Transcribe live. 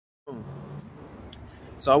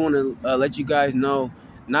So I want to let you guys know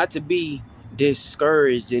not to be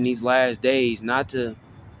discouraged in these last days.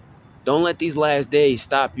 Don't let these last days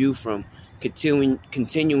stop you from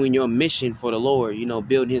continuing your mission for the Lord. You know,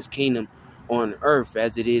 building His kingdom on earth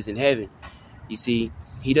as it is in heaven. You see,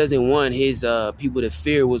 He doesn't want His people to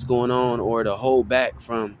fear what's going on or to hold back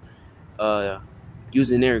from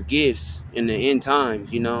using their gifts in the end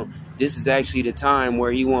times. You know, this is actually the time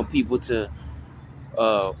where He wants people to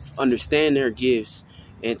understand their gifts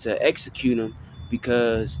and to execute them,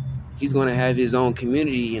 because He's going to have His own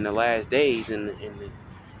community in the last days. And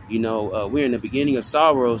you know, we're in the beginning of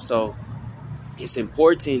sorrow, so it's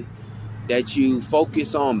important that you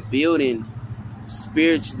focus on building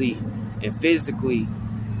spiritually and physically,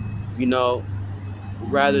 you know,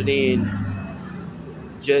 rather than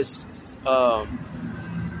just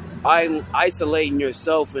isolating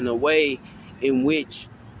yourself in a way in which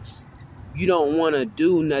you don't want to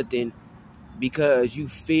do nothing because you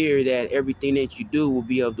fear that everything that you do will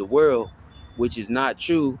be of the world, which is not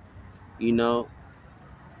true, you know.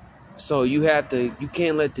 So you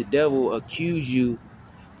can't let the devil accuse you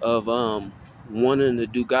of wanting to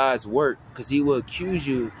do God's work, because he will accuse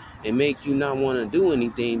you and make you not want to do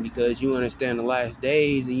anything because you understand the last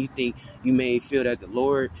days and you think you may feel that the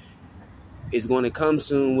Lord is going to come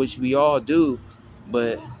soon, which we all do.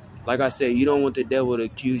 But like I said, you don't want the devil to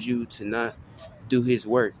accuse you to not do his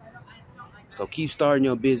work. So keep starting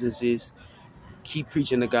your businesses, keep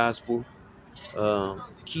preaching the gospel,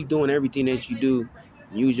 keep doing everything that you do.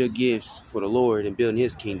 Use your gifts for the Lord and building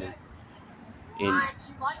His kingdom. And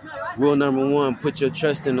rule number one, put your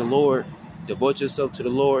trust in the Lord, devote yourself to the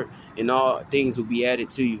Lord, and all things will be added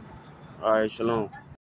to you. All right, shalom.